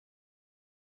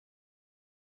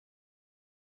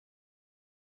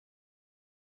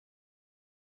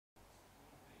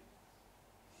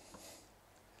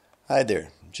Hi there,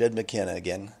 Jed McKenna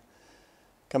again,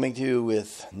 coming to you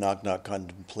with Knock Knock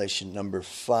Contemplation number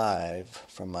 5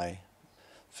 from my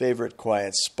favorite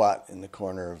quiet spot in the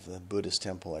corner of the Buddhist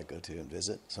temple I go to and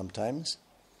visit sometimes.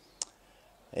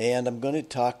 And I'm going to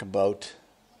talk about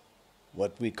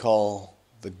what we call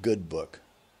the good book,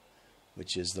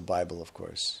 which is the Bible, of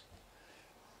course.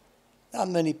 Not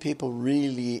many people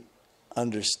really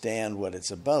understand what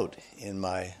it's about, in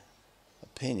my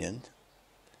opinion.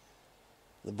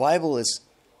 The Bible is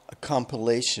a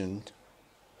compilation,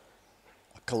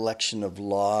 a collection of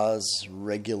laws,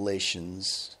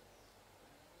 regulations,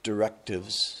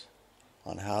 directives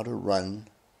on how to run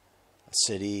a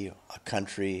city, a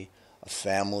country, a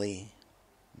family,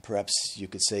 perhaps you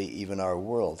could say even our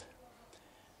world.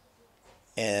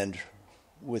 And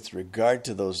with regard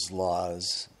to those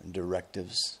laws and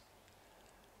directives,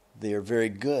 they are very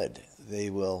good.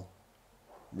 They will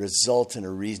result in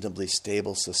a reasonably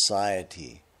stable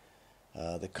society.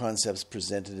 The concepts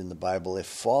presented in the Bible, if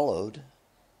followed,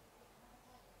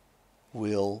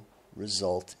 will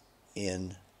result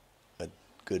in a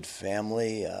good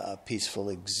family, a peaceful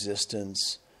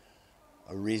existence,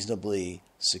 a reasonably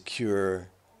secure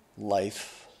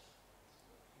life.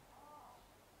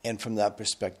 And from that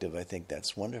perspective, I think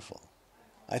that's wonderful.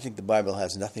 I think the Bible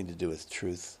has nothing to do with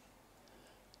truth,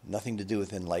 nothing to do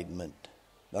with enlightenment,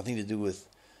 nothing to do with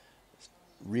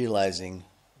realizing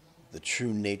the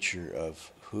true nature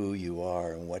of who you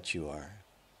are and what you are.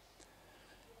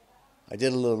 I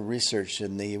did a little research,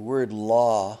 and the word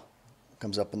law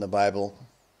comes up in the Bible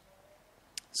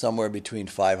somewhere between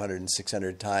 500 and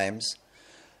 600 times,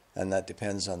 and that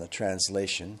depends on the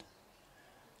translation.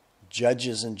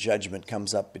 Judges and judgment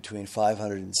comes up between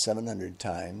 500 and 700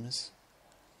 times.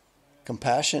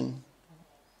 Compassion,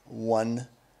 1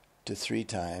 to 3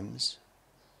 times.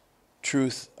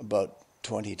 Truth, about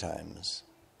 20 times.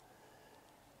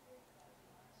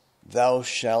 Thou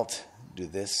shalt do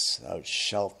this, thou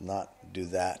shalt not do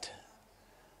that.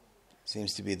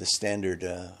 Seems to be the standard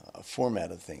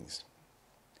format of things.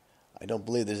 I don't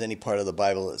believe there's any part of the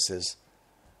Bible that says,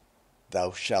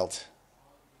 thou shalt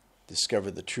discover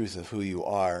the truth of who you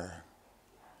are.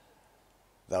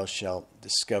 Thou shalt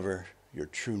discover your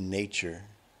true nature,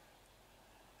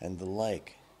 and the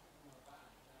like.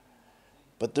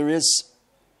 But there is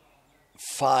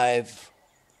 5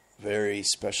 very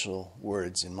special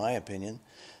words, in my opinion,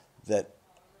 that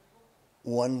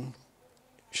one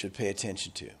should pay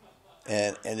attention to.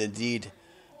 And indeed,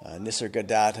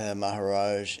 Nisargadatta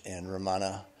Maharaj and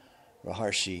Ramana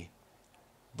Maharshi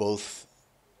both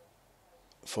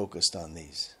focused on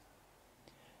these.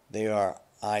 They are,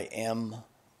 I am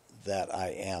that I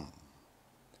am.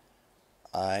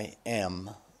 I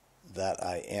am that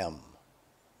I am.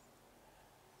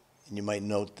 And you might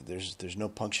note that there's no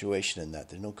punctuation in that.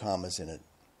 There's no commas in it.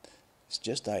 It's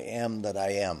just I am that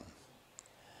I am.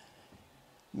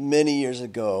 Many years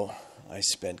ago, I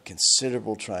spent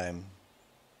considerable time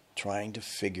trying to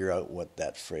figure out what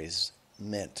that phrase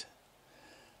meant.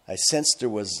 I sensed there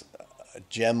was a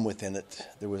gem within it.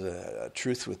 There was a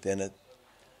truth within it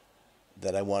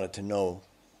that I wanted to know.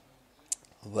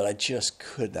 But I just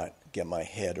could not get my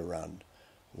head around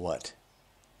what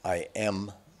I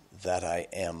am that I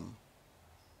am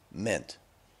meant.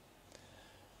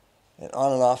 And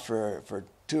on and off for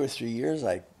 2 or 3 years,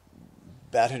 I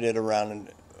battered it around, and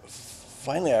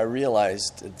finally I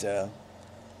realized that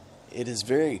it is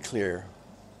very clear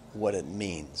what it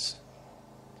means.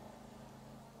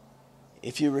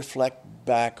 If you reflect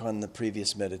back on the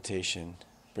previous meditation,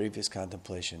 previous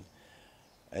contemplation,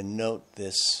 and note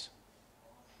this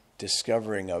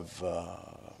discovering of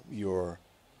your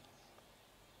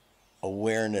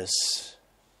awareness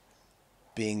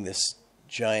being this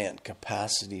giant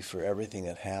capacity for everything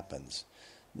that happens.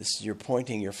 Your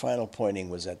final pointing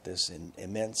was at this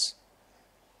immense,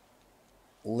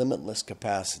 limitless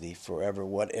capacity for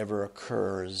whatever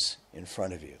occurs in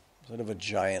front of you. Sort of a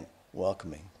giant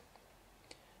welcoming.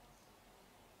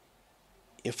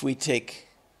 If we take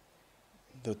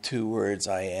the 2 words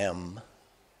I am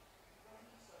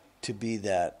to be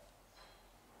that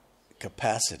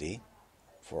capacity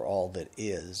for all that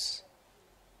is,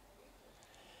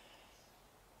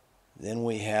 then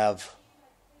we have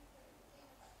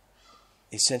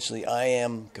essentially I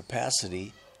am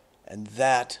capacity, and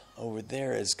that over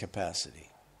there is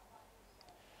capacity.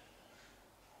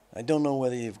 I don't know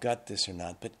whether you've got this or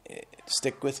not, but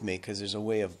stick with me, because there's a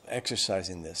way of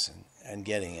exercising this and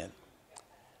getting it.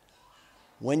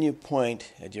 When you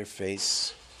point at your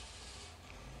face,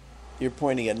 you're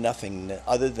pointing at nothing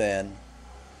other than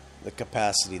the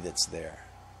capacity that's there.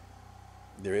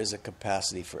 There is a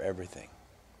capacity for everything.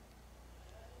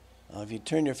 If you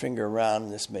turn your finger around,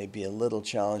 this may be a little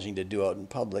challenging to do out in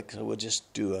public, so we'll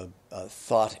just do a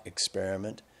thought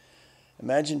experiment.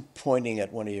 Imagine pointing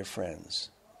at one of your friends,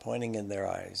 pointing in their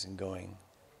eyes and going,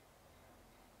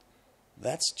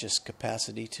 that's just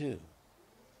capacity too.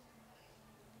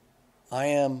 I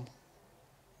am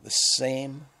the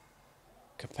same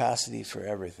capacity for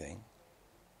everything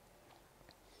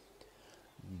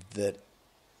that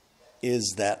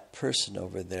is that person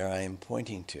over there I am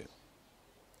pointing to.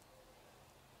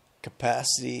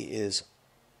 Capacity is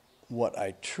what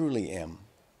I truly am.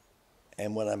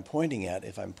 And what I'm pointing at,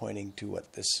 if I'm pointing to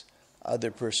what this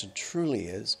other person truly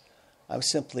is, I'm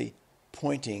simply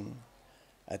pointing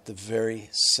at the very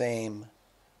same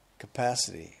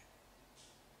capacity.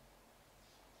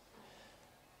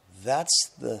 That's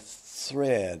the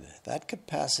thread. That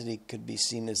capacity could be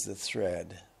seen as the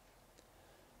thread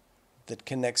that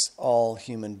connects all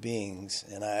human beings,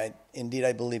 and I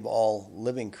believe all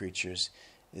living creatures,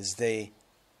 is they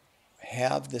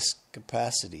have this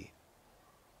capacity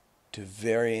to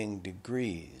varying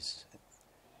degrees.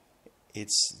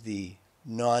 It's the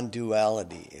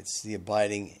non-duality. It's the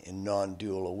abiding in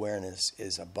non-dual awareness,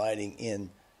 is abiding in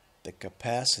the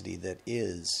capacity that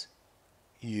is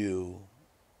you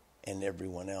and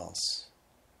everyone else.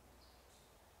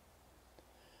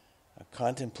 Now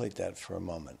contemplate that for a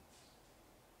moment.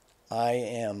 I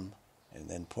am, and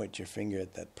then point your finger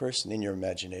at that person in your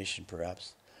imagination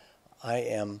perhaps. I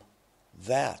am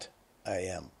that I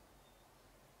am.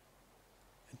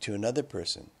 And to another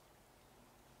person,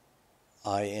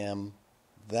 I am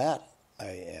that I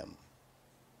am.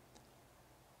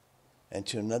 And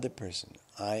to another person,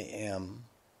 I am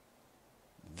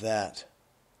that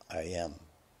I am.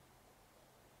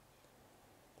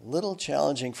 A little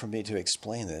challenging for me to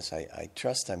explain this. I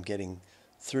trust I'm getting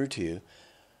through to you.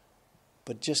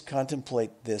 But just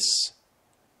contemplate this,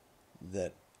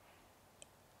 that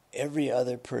every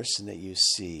other person that you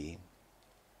see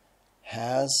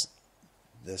has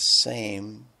the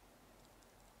same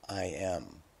I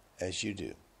am as you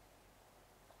do.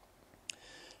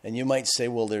 And you might say,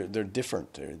 well, they're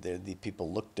different. The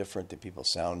people look different. The people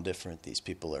sound different. These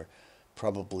people are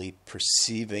probably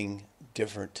perceiving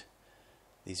different.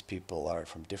 These people are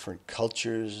from different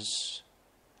cultures.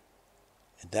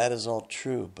 And that is all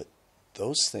true, but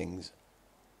those things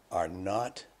are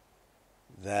not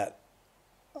that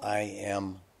I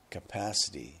am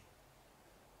capacity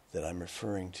that I'm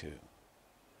referring to.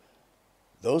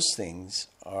 Those things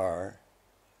are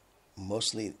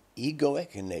mostly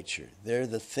egoic in nature. They're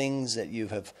the things that you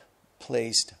have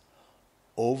placed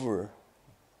over,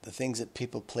 the things that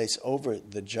people place over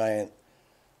the giant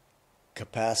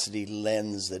capacity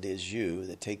lens that is you,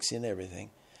 that takes in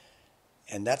everything.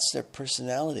 And that's their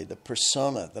personality, the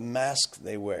persona, the mask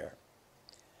they wear.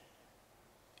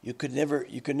 You could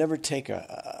never take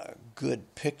a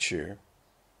good picture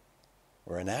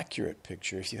or an accurate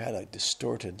picture if you had a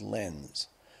distorted lens,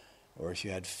 or if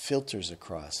you had filters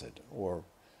across it, or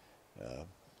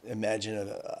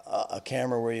imagine a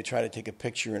camera where you try to take a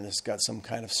picture and it's got some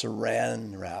kind of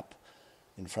saran wrap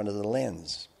in front of the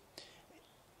lens.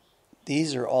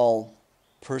 These are all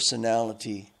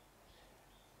personality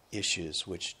issues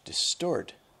which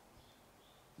distort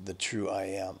the true I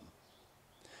am.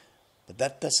 But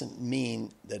that doesn't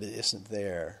mean that it isn't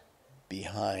there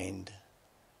behind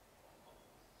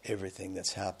everything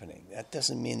that's happening. That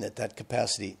doesn't mean that that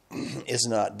capacity is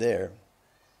not there,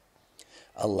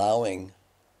 allowing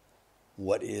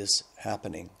what is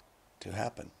happening to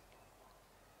happen.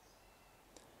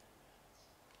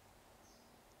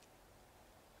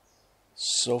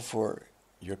 So for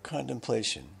your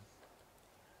contemplation,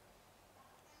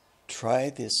 try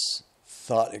this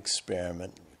thought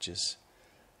experiment, which is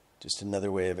just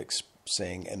another way of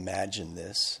saying imagine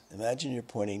this. Imagine you're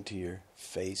pointing to your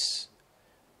face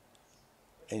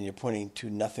and you're pointing to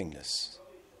nothingness,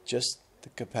 just the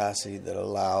capacity that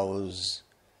allows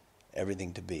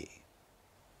everything to be.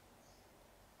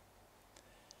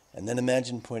 And then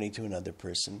imagine pointing to another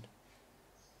person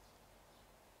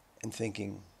and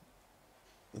thinking,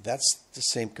 that's the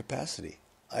same capacity.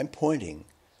 I'm pointing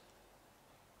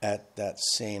at that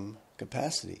same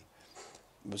capacity.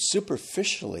 But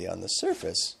superficially, on the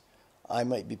surface, I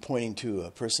might be pointing to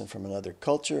a person from another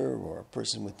culture or a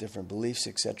person with different beliefs,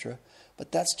 etc.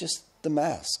 But that's just the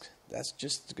mask. That's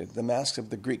just the mask of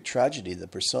the Greek tragedy, the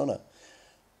persona.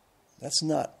 That's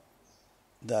not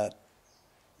that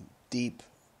deep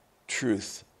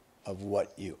truth of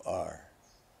what you are.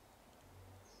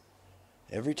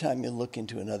 Every time you look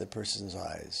into another person's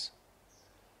eyes,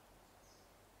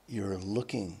 you're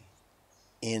looking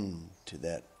into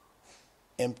that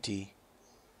empty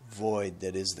void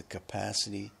that is the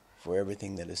capacity for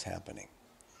everything that is happening.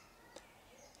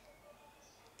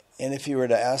 And if you were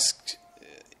to ask,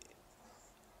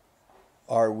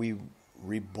 are we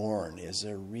reborn? Is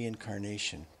there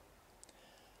reincarnation?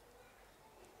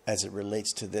 As it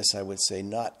relates to this, I would say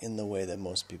not in the way that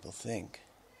most people think.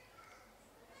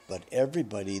 But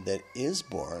everybody that is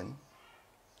born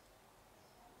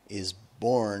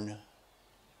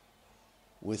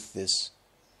with this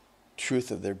truth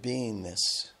of their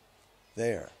beingness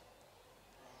there.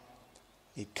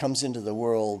 It comes into the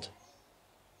world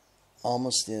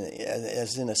almost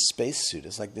as in a spacesuit.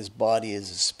 It's like this body is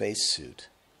a spacesuit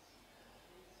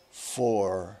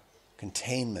for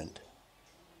containment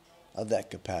of that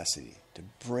capacity, to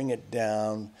bring it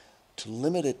down, to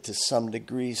limit it to some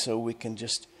degree so we can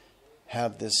just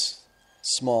have this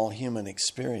small human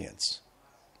experience.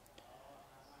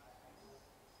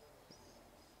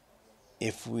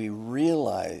 If we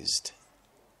realized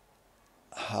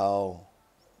how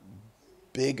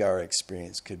big our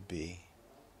experience could be,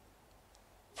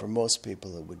 for most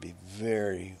people it would be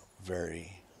very,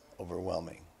 very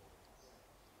overwhelming.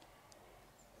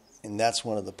 And that's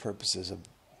one of the purposes of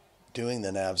doing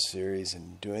the Nav series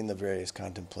and doing the various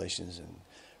contemplations and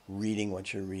reading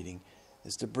what you're reading,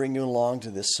 is to bring you along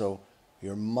to this so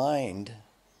your mind,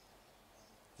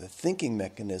 the thinking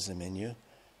mechanism in you,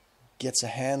 gets a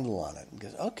handle on it and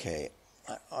goes, okay,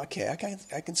 I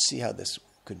can see how this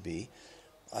could be.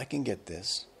 I can get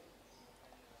this.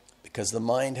 Because the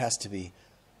mind has to be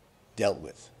dealt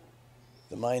with.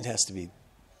 The mind has to be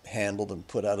handled and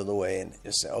put out of the way and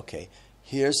just say, okay,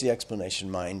 here's the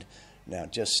explanation, mind. Now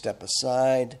just step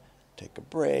aside, take a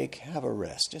break, have a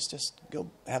rest. Just go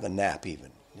have a nap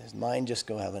even. Mind, just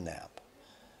go have a nap.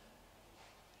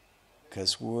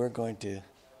 Because we're going to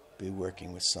be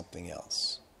working with something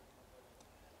else.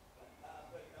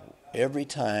 Every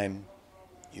time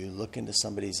you look into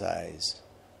somebody's eyes,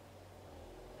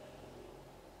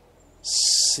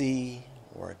 see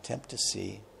or attempt to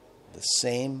see the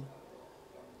same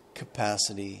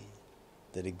capacity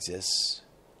that exists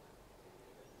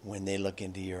when they look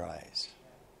into your eyes.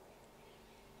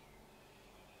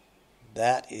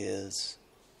 That is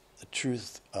the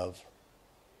truth of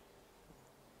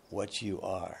what you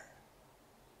are.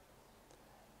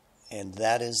 And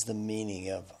that is the meaning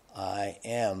of I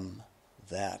am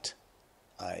that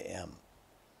I am.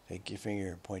 Take your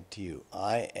finger and point to you.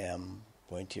 I am,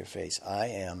 point to your face. I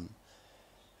am,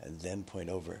 and then point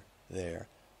over there.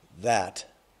 That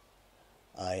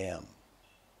I am.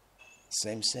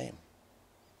 Same.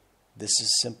 This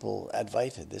is simple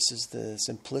Advaita. This is the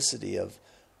simplicity of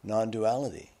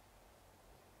non-duality.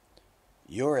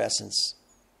 Your essence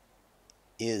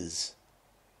is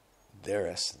their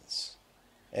essence.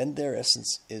 And their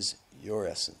essence is your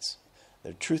essence.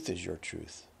 Their truth is your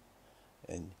truth.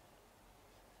 And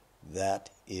that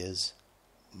is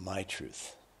my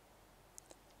truth.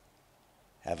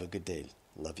 Have a good day.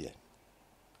 Love you.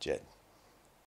 Jed.